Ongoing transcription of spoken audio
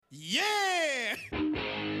Yeah!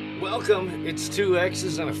 Welcome. It's two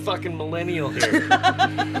X's and a fucking millennial here. Can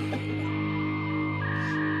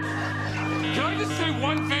I just say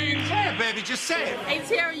one thing? Say it, baby, just say it. Hey,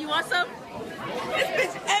 Tara, you want some?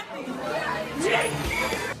 This bitch empty.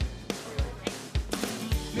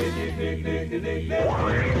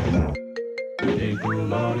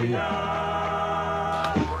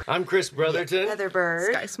 I'm Chris Brotherton. Heather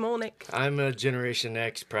Bird. Sky Smolnick. I'm a Generation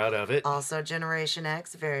X, proud of it. Also Generation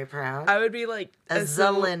X, very proud. I would be like a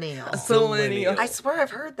zillennial. A zillennial. I swear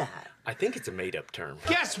I've heard that. I think it's a made-up term.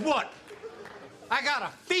 Guess what? I got a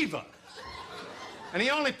fever. And the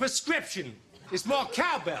only prescription is more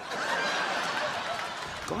cowbell.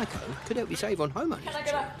 Geico could help you save on homeowners. Can I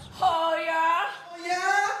get a, oh yeah?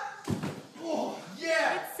 Oh,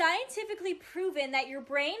 yeah! It's scientifically proven that your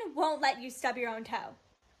brain won't let you stub your own toe.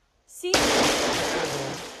 See?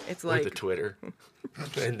 It's Or like the Twitter.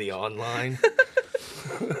 And the online.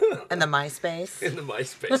 And the MySpace. In the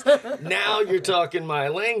MySpace. Now you're talking my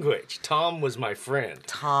language. Tom was my friend.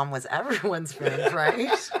 Tom was everyone's friend,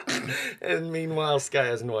 right? And meanwhile, Sky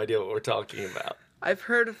has no idea what we're talking about. I've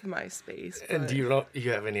heard of MySpace. And but do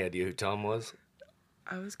you have any idea who Tom was?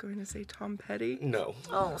 I was going to say Tom Petty. No.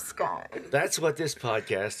 Oh, Scott. That's what this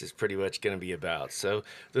podcast is pretty much going to be about. So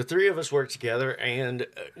the three of us work together, and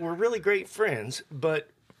we're really great friends, but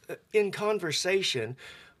in conversation,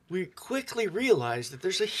 we quickly realize that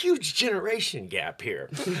there's a huge generation gap here.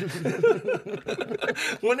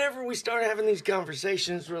 Whenever we start having these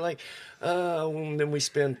conversations, we're like, and then we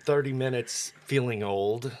spend 30 minutes feeling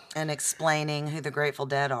old. And explaining who the Grateful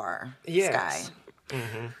Dead are. Yes. Sky.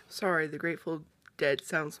 Mm-hmm. Sorry, the Grateful Dead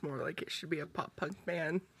sounds more like it should be a pop punk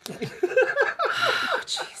band. Oh,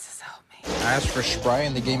 Jesus, help me. I asked for Sprite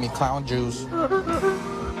and they gave me clown juice.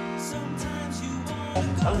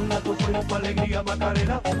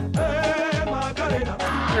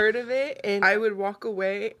 Heard of it, and I would walk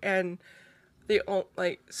away, and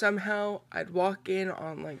somehow I'd walk in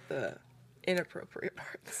on like the inappropriate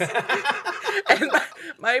parts. And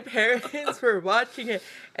my parents were watching it,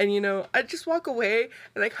 and I just walk away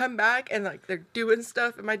and I come back and like they're doing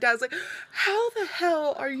stuff, and my dad's like, how the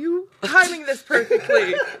hell are you timing this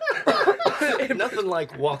perfectly? Nothing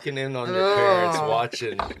like walking in on your parents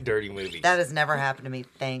watching dirty movies. That has never happened to me,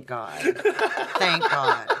 thank God. Thank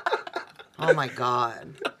God. Oh my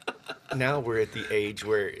God. Now we're at the age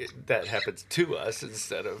where that happens to us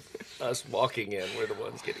instead of us walking in. We're the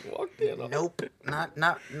ones getting walked in on. Nope,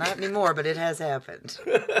 not anymore, but it has happened.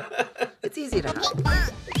 It's easy to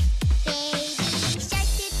hide.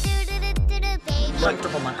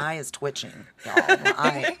 Comfortable, my eye is twitching, y'all. My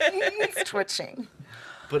eye is twitching.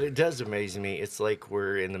 But it does amaze me. It's like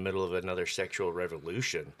we're in the middle of another sexual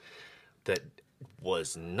revolution that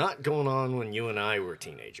was not going on when you and I were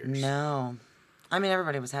teenagers. No. I mean,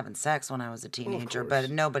 everybody was having sex when I was a teenager, course.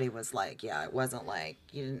 but nobody was like, it wasn't like,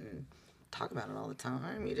 you didn't talk about it all the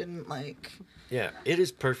time. You didn't like... Yeah, it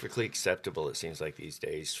is perfectly acceptable, it seems like these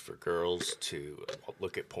days, for girls to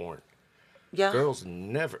look at porn. Yeah. Girls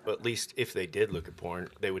never, at least if they did look at porn,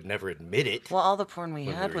 they would never admit it. Well, all the porn we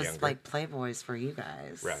when had we were was younger. like Playboys for you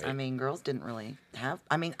guys. Right. I mean, girls didn't really have...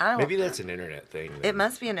 I mean, I don't... Maybe that's an internet thing. It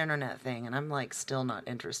must be an internet thing, and I'm like still not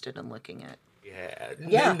interested in looking at... Yeah,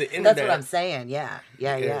 Yeah, the internet, that's what I'm saying. Yeah.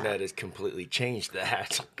 the internet has completely changed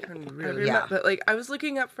that. Yeah. But like I was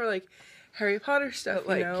looking up for like Harry Potter stuff,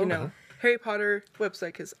 like Harry Potter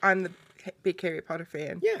website, because I'm the big Harry Potter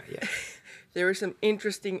fan. Yeah. There were some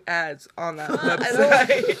interesting ads on that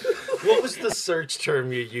website. What was the search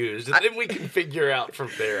term you used? And then we can figure out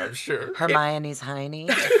from there, I'm sure. Hermione's Heine.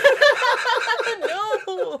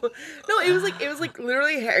 No, it was like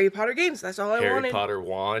literally Harry Potter games. That's all I Harry wanted. Potter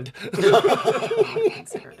wand.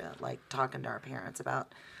 Considered it, like talking to our parents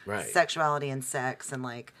about sexuality and sex, and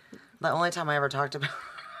like the only time I ever talked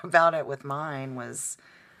about it with mine was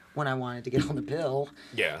when I wanted to get on the pill.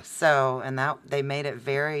 Yeah. So, and that they made it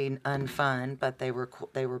very unfun, but they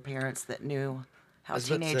were parents that knew how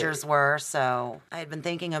teenagers were. So I had been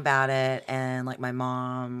thinking about it, and like my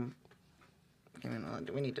mom,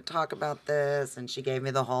 do we need to talk about this? And she gave me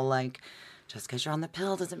the whole like, just because you're on the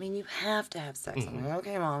pill doesn't mean you have to have sex. I'm like,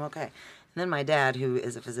 okay, Mom, okay. And then my dad, who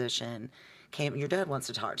is a physician, came. Your dad wants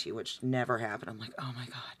to talk to you, which never happened. I'm like, oh my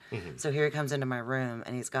God. So here he comes into my room,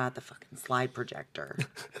 and he's got the fucking slide projector.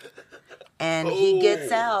 And he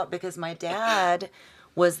gets out because my dad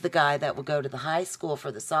was the guy that would go to the high school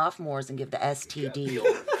for the sophomores and give the STD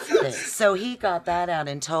thing. So he got that out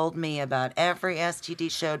and told me about every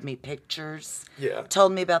STD, showed me pictures,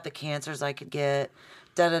 told me about the cancers I could get,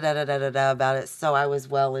 da-da-da-da-da-da about it, so I was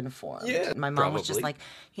well informed. Yeah, my mom was just like,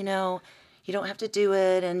 you don't have to do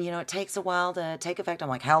it, and it takes a while to take effect. I'm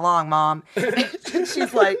like, how long, Mom? And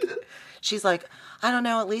she's like, I don't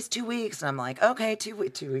know, at least 2 weeks. And I'm like, okay, 2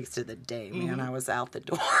 weeks to the day, man. I was out the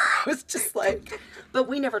door. I was just like, but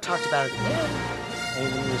we never talked about it again.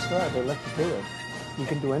 And when you start, they let you do it. You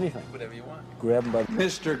can do anything. Whatever you want. Grab them by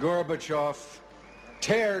Mr. Gorbachev,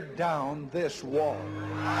 tear down this wall.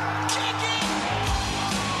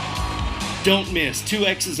 Don't miss 2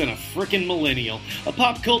 X's and a Frickin' Millennial, a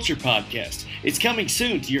pop culture podcast. It's coming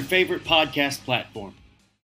soon to your favorite podcast platform.